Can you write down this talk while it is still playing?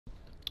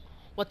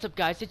What's up,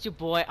 guys? It's your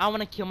boy. I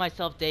want to kill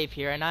myself, Dave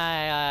here, and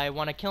I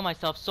want to kill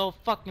myself so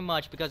fucking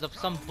much because of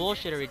some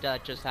bullshittery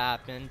that just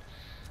happened.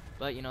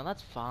 But you know,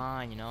 that's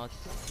fine. You know, it's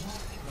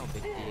no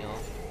big deal.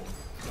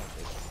 It's no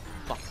big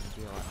fucking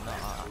deal. No,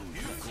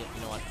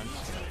 you know what? I'm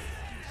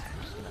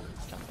just gonna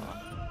jump off.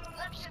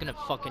 I'm just gonna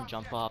fucking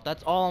jump off.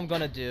 That's all I'm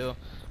gonna do.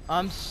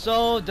 I'm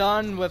so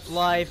done with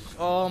life.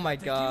 Oh my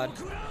god.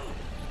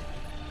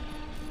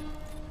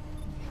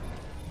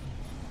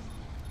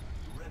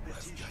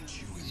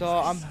 So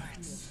I'm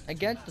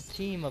against a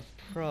team of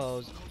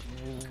pros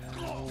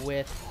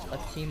with a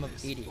team of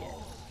idiots.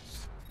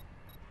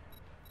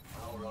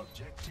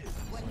 Legit.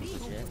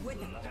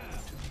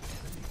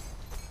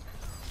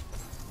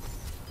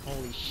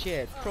 Holy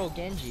shit, pro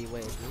Genji.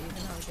 Wait, do we even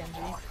have a Genji?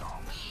 Oh,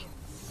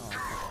 okay.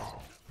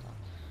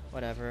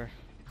 Whatever.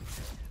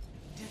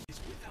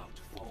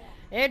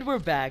 And we're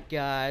back,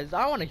 guys.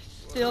 I want to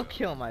still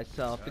kill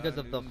myself because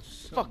of the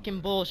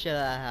fucking bullshit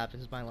that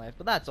happens in my life,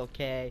 but that's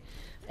okay.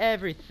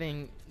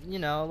 Everything, you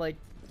know, like,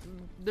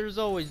 there's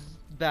always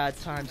bad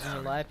times in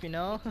your life, you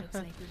know?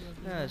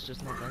 Yeah, it's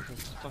just not that.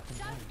 It's fucking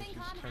fun.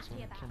 Jesus Christ, I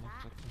want to kill my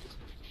fucking...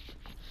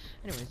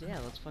 Anyways, yeah,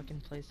 let's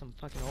fucking play some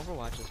fucking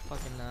Overwatch. Let's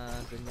fucking,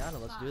 Zenyatta.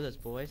 Let's do this,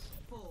 boys.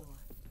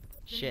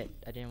 Shit,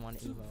 I didn't want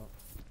to emote.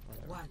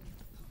 Whatever.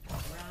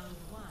 Round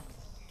 1.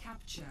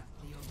 Capture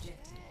the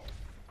objective.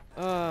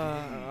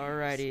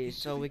 Alrighty,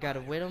 so we got a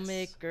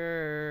Widowmaker,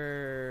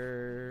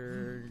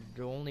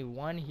 only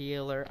one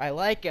healer. I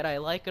like it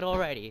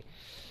already.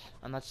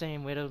 I'm not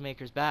saying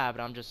Widowmaker's bad,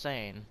 but I'm just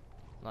saying,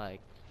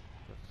 like,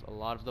 a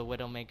lot of the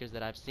Widowmakers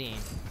that I've seen,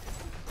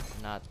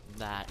 not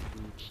that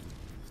Gucci.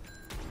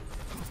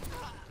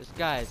 This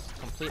guy's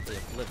completely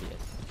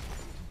oblivious.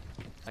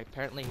 Like,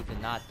 apparently he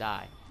did not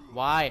die.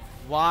 Why?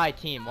 Why,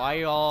 team? Why are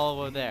you all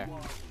over there?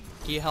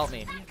 Can you help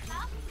me?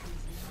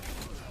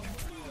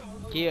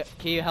 Can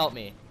you help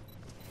me?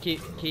 Can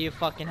you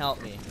fucking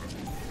help me?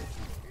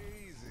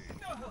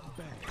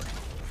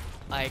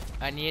 Like,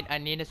 I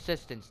need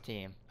assistance,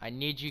 team. I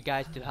need you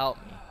guys to help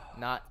me.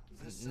 Not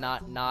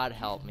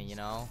help me, you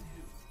know?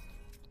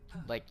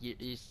 Like,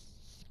 you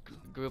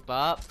group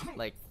up,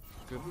 like,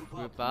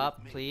 group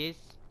up, please.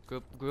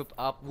 Group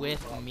up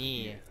with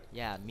me.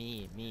 Yeah,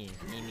 me.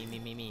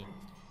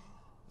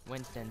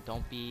 Winston,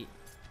 don't be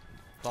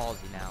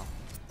ballsy now.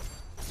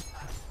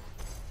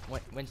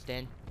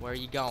 Winston, where are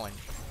you going?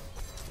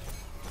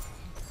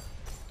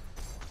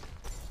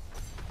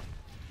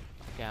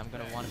 Okay, I'm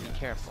gonna want to be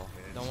careful.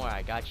 Don't worry,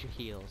 I got your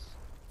heals.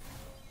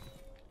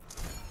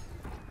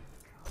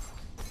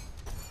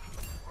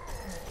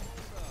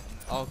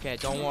 Okay,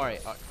 don't worry.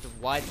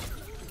 What?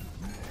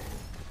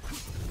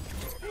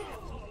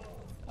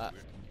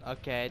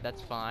 Okay,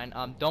 that's fine.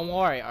 Don't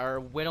worry. Our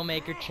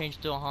Widowmaker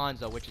changed to a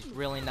Hanzo, which is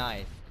really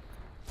nice.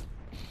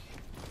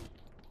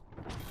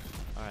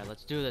 Alright,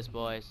 let's do this,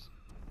 boys.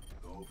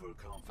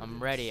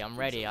 I'm ready.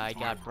 I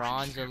got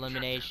bronze,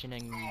 elimination,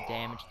 and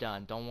damage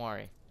done. Don't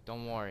worry.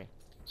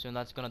 Soon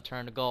that's gonna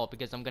turn to gold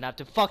because I'm gonna have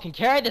to fucking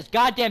carry this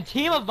goddamn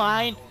team of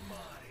mine!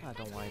 Oh,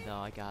 don't worry though,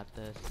 I got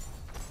this.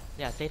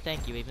 Yeah, say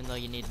thank you even though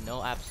you need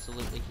no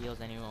absolutely heals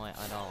anyway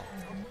at all.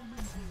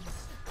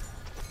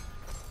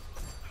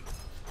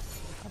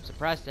 I'm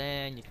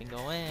suppressing, you can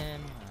go in,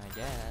 I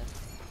guess.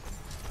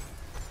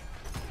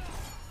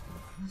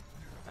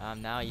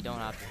 Now you don't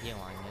have to heal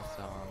on you,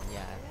 so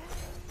yeah.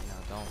 You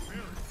know, don't.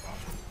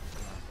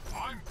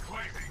 I'm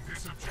claiming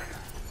this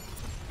objective.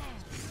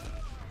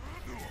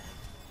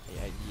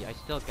 Yeah, I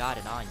still got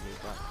it on you,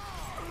 but.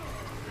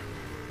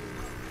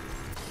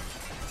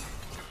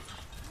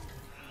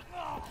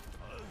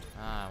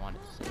 I wanted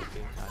to say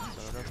good kind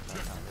sort of, but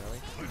not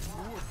really.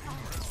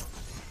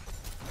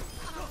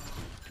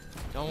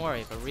 Don't worry,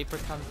 if a Reaper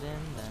comes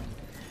in, then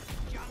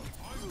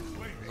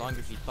as long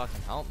as you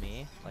fucking help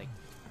me, like.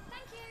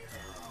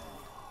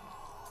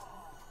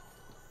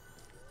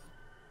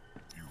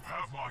 You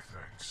have my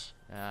thanks.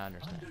 I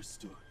understand.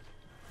 Understood.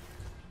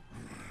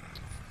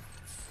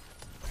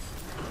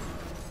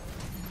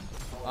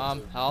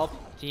 Help,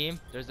 team.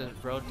 There's a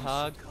road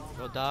dog.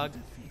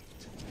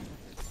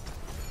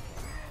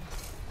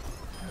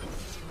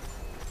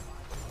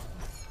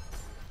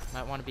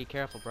 Might want to be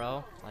careful,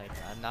 bro. Like,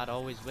 I'm not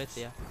always with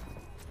you.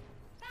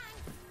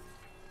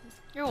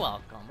 You're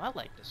welcome. I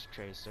like this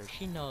Tracer.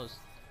 She knows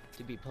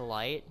to be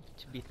polite,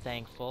 to be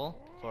thankful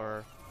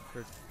for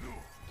her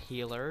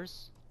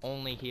healers.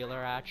 Only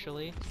healer,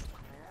 actually.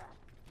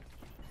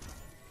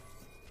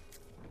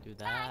 Do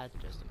that,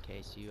 just in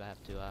case you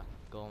have to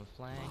go and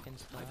flank and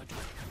stuff.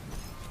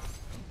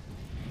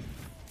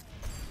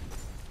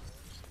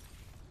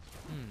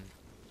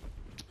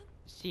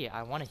 See,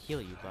 I want to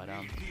heal you, but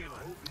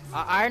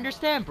I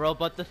understand, bro.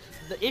 But the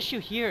issue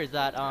here is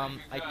that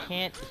I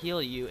can't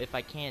heal you if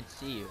I can't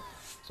see you.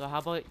 So how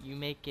about you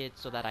make it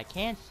so that I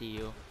can see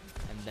you,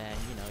 and then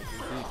you know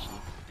you're Gucci.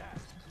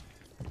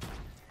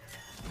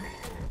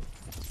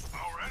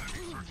 Our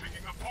enemies are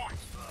taking the point.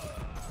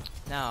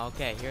 Now,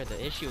 okay, here the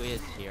issue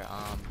is here.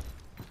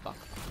 Fuck.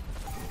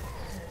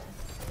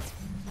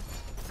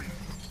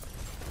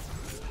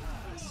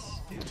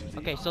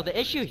 Okay, so the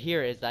issue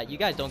here is that you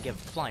guys don't give a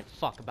flying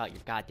fuck about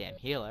your goddamn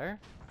healer.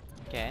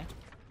 Okay.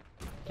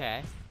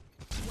 Okay.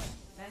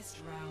 Best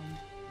round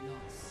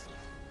lost.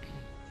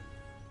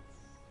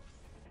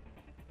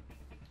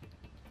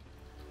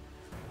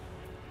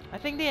 I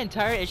think the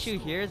entire issue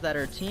here is that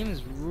our team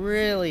is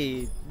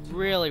really,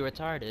 really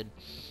retarded.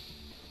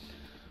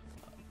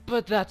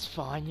 But that's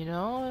fine, you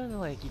know?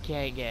 Like, you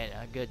can't get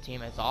good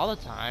teammates all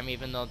the time,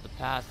 even though the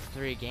past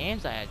 3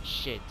 games I had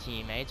shit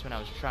teammates when I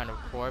was trying to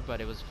record, but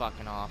it was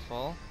fucking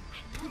awful.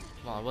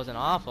 Well, it wasn't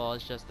awful,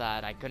 it's just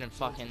that I couldn't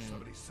fucking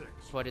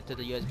put it to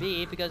the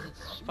USB because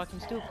it's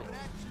fucking stupid.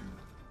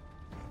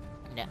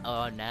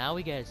 Now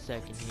we get a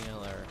second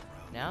healer.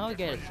 Now we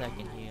get a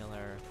second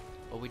healer.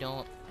 But we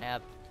don't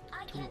have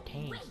 2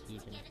 tanks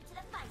even.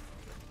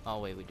 Oh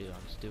wait, we do.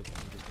 I'm stupid.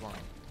 I'm just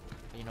blind.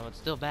 But, you know, it's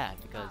still bad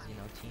because, you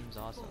know, team's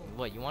awesome.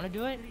 What, you want to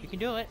do it? You can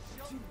do it.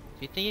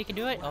 If you think you can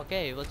do it,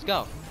 okay, let's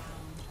go.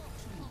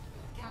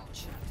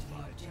 Capture the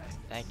objective.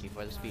 Thank you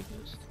for the speed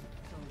boost.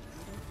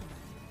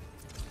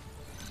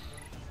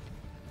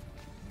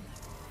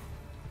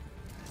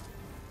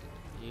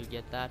 You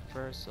get that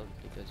first, so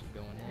because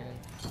you're going in.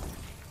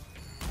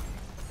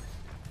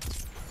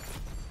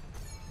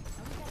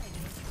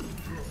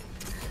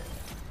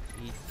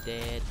 He's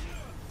dead.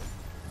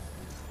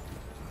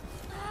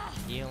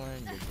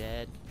 Healing, you're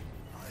dead.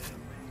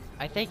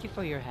 I thank you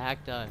for your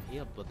hacked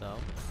heal, though.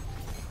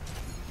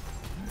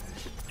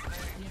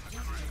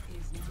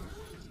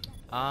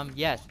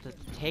 Yes, to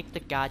take the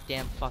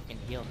goddamn fucking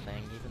heal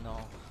thing, even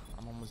though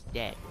I'm almost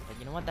dead. But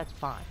you know what? That's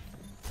fine.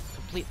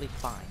 Completely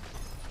fine.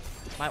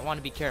 Might want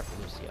to be careful,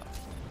 Lucio.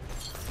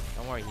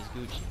 Don't worry, he's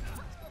Gucci.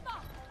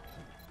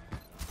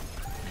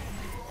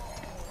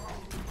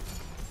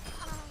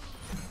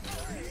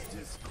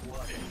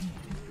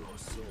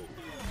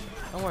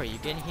 Don't worry, you're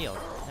getting healed.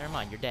 Never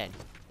mind, you're dead.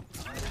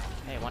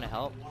 Hey, wanna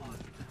help?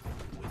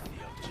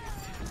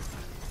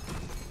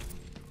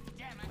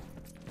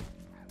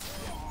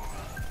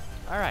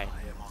 Alright,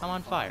 I'm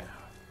on fire.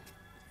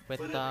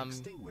 With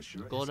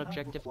gold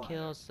objective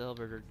kills,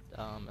 silver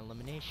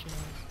eliminations,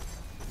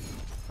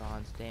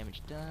 bronze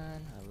damage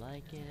done. I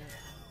like it.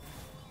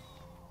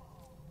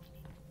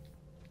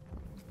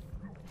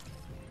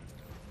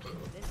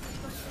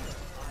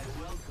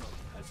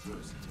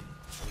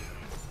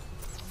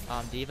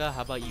 Diva,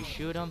 how about you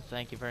shoot him?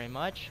 Thank you very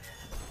much.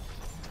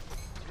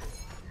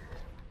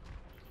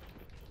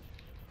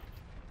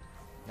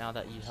 Now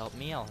that you help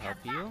me, I'll help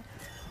you.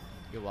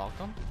 You're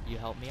welcome. You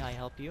help me, I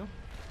help you.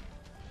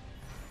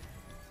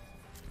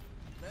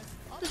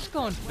 This is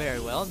going very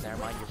well. Never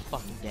mind, you're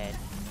fucking dead.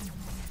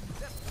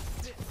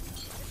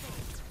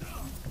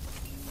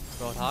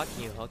 Roadhog,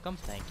 can you hook him?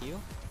 Thank you.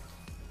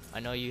 I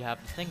know you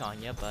have the thing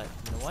on you, but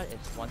you know what?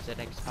 If once it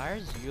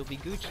expires, you'll be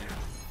Gucci.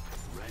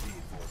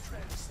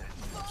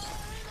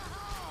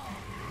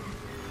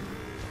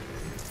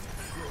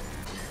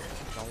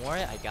 Don't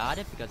worry, I got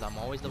it because I'm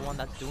always the one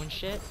that's doing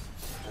shit.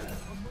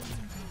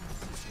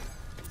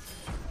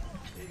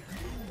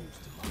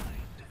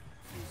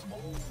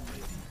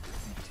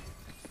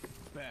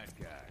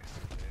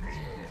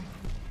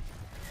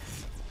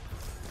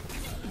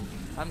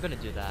 I'm gonna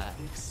do that.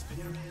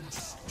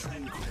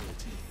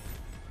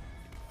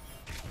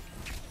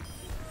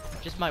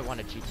 Just might want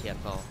a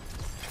GTFO.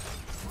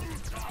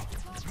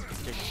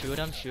 Just shoot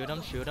him, shoot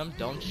him, shoot him.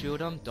 Don't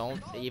shoot him.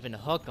 Don't even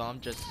hook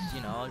him. Just,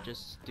 you know,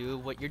 just do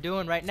what you're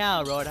doing right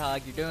now,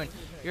 Roadhog.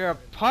 You're a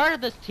part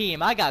of this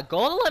team. I got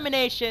gold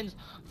eliminations,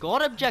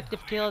 gold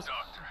objective kills,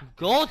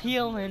 gold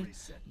healing.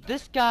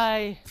 This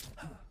guy.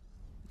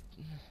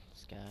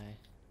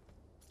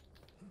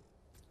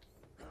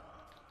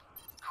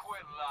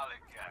 Quit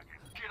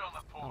lollygagging. Get on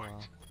the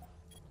point.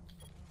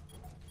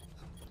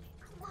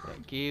 Yeah,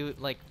 can you,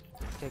 like,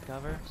 take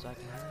cover so I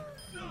can hit?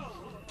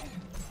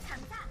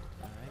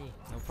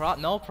 Alrighty.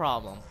 No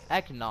problem.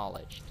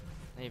 Acknowledged.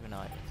 Even though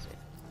I didn't say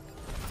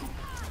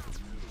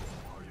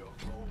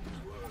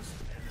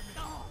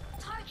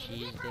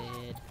it. She's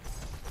dead.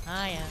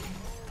 Hiya.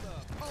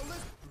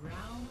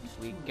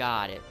 We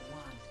got it.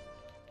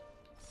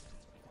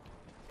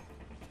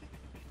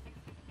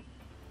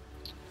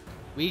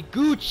 We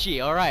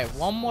Gucci. Alright,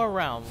 one more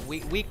round.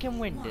 We can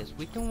win this.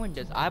 We can win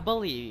this. I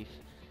believe.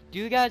 Do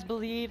you guys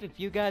believe? If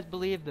you guys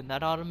believe, then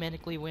that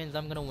automatically wins.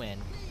 I'm gonna win.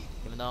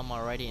 Even though I'm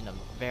already in a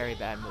very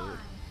bad mood.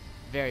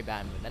 Very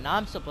bad mood. And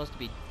I'm supposed to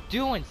be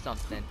doing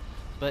something.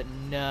 But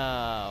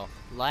no.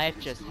 Life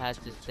just has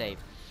to say,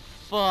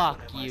 fuck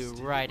you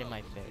right in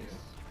my face.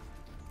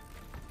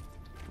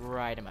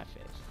 Right in my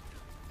face.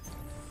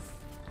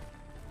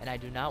 And I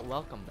do not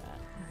welcome that.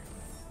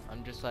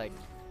 I'm just like,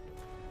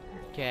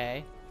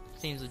 okay.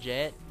 Seems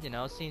legit, you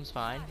know, seems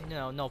fine. You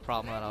know, no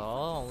problem at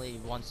all. Only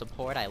one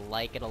support. I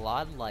like it a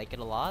lot, like it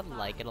a lot,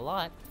 like it a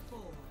lot.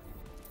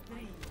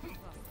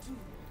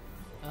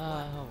 Oh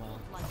well.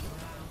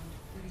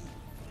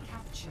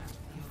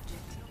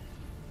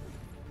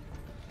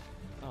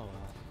 Oh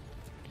well.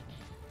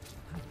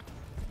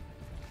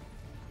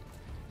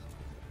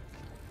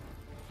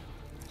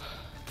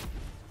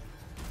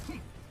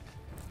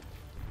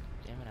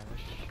 Damn it, I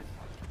wish.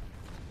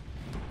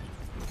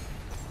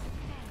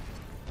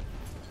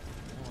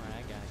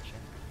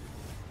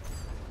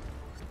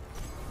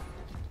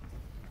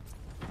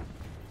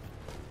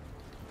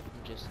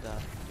 just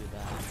do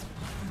that.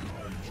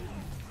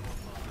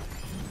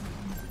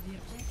 The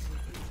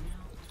objective is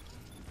now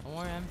Don't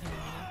worry, I'm healing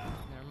you.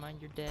 Never mind,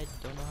 you're dead.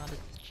 Don't know how to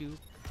shoot.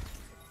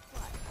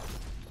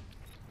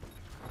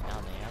 Now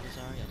they have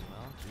Zarya as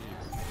well.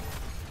 Jeez.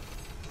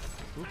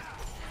 Oop.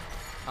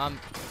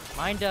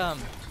 Mind no,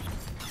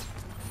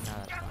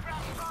 that's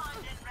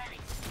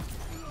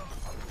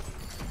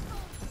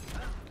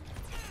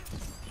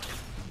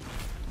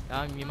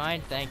fine. You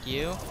mind? Thank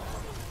you.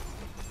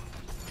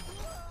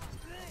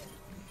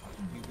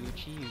 You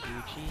Gucci, you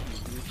Gucci, you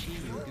Gucci,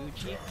 you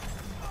Gucci.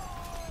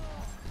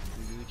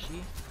 You Gucci,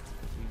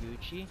 you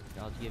Gucci.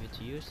 I'll give it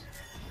to you.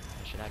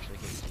 I should actually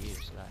give it to you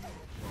so that.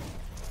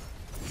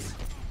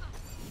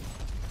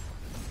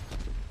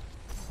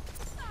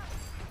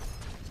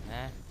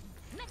 Eh.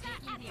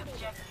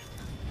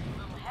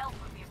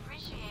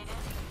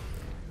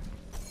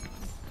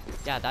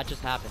 Yeah, that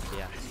just happened.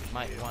 Yeah,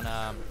 might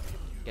wanna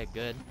get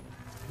good.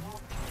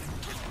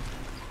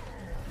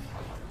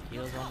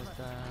 Heal's almost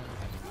done.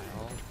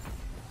 Oh,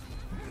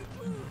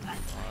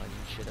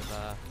 you should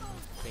have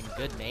been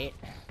good, mate.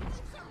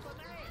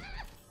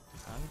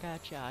 I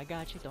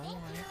got you. Don't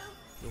worry.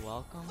 You're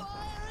welcome.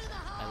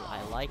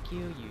 I like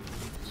you. You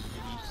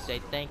say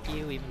thank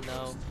you, even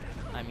though,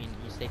 I mean,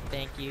 you say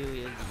thank you.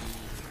 You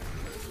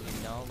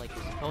know, like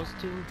you're supposed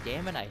to.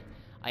 Damn it,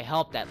 I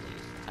helped at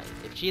least.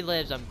 If she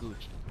lives, I'm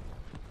Gucci.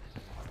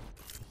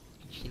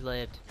 If she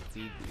lived,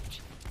 we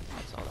Gucci.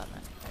 That's all that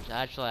matters.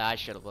 Actually, I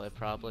should have lived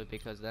probably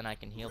because then I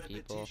can heal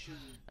people,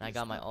 and I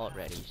got my ult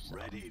ready. So.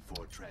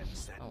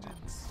 Oh well.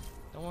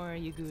 Don't worry,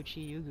 you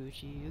Gucci, you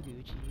Gucci, you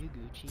Gucci, you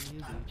Gucci,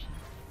 you Gucci.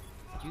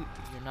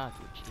 You're not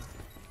Gucci.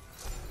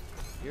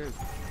 You're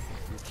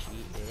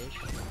Gucci-ish.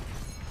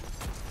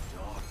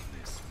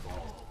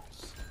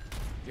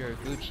 You're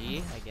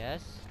Gucci, I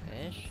guess,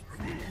 ish.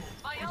 Never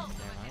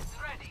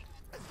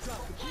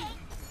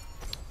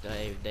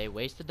mind. They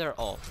wasted their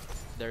ult,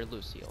 their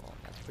Lucio ult.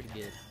 That's pretty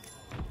good.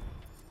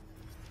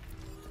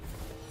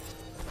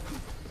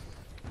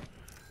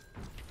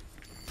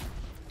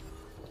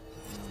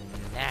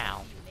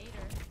 Now,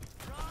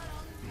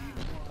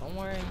 don't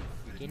worry,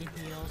 you're getting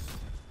healed.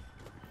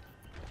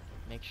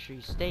 Make sure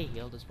you stay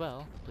healed as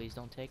well. Please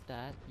don't take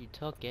that. You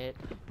took it.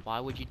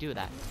 Why would you do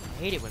that? I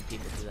hate it when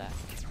people do that.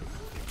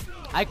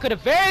 I could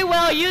have very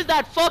well used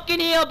that fucking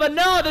heal, but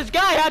no, this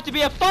guy had to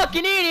be a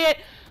fucking idiot.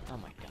 Oh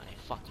my god, I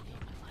fucking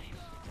hate my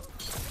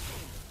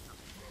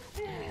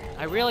life.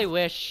 I really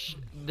wish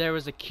there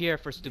was a cure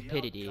for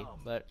stupidity,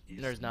 but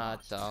there's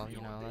not, so,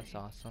 you know, that's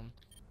awesome.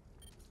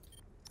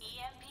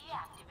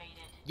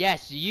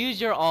 Yes,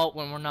 use your ult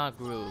when we're not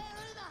grouped.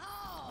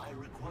 I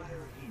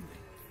require healing.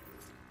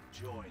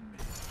 Join me.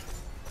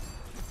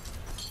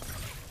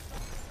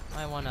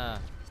 I wanna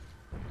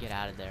get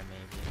out of there,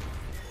 maybe.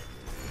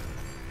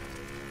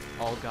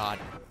 Oh god.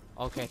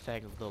 Okay,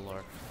 thank the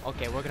Lord.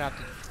 Okay, we're gonna have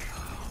to.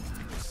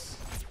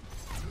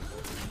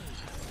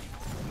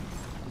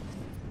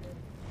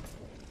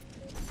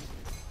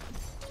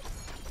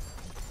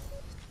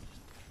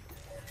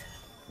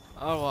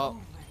 Oh well.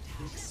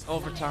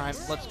 Overtime.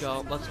 Let's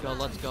go. Let's go.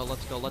 Let's go.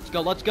 Let's go. Let's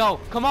go. Let's go.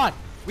 Come on.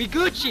 We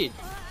Gucci.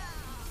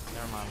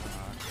 Never mind. We're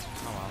not.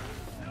 Oh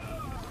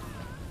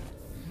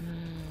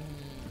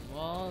well.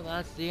 Well,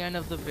 that's the end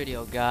of the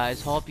video,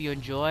 guys. Hope you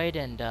enjoyed,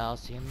 and I'll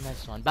see you in the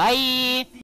next one. Bye.